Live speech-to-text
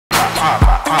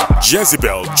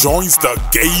Jezebel joins the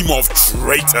game of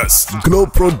traitors.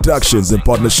 Globe Productions, in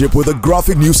partnership with the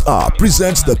graphic news app,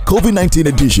 presents the COVID-19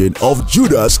 edition of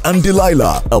Judas and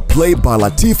Delilah, a play by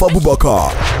Latif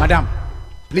Abubakar. Madam,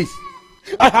 please.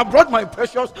 I have brought my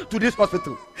precious to this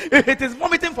hospital. It is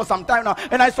vomiting for some time now,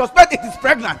 and I suspect it is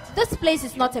pregnant. This place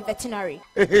is not a veterinary.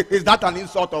 Is that an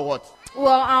insult or what?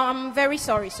 Well, I'm very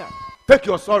sorry, sir. Take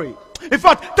your sorry. In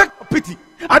fact, take your pity.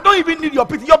 I don't even need your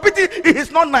pity. Your pity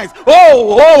is not nice.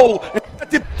 Oh.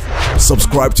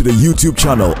 Subscribe to the YouTube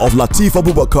channel of Latif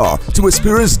Abubakar to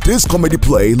experience this comedy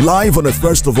play live on the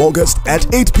 1st of August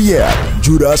at 8 p.m.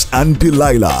 Judas and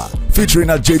Delilah, featuring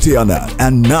Ajetiana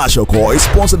and Nash Okoy,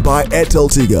 sponsored by Airtel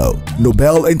Tigo,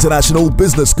 Nobel International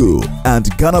Business School,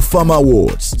 and Ghana Farmer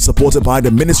Awards, supported by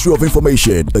the Ministry of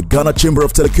Information, the Ghana Chamber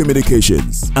of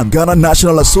Telecommunications, and Ghana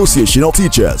National Association of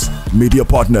Teachers. Media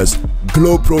partners,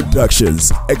 Globe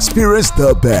Productions. Experience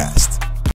the best.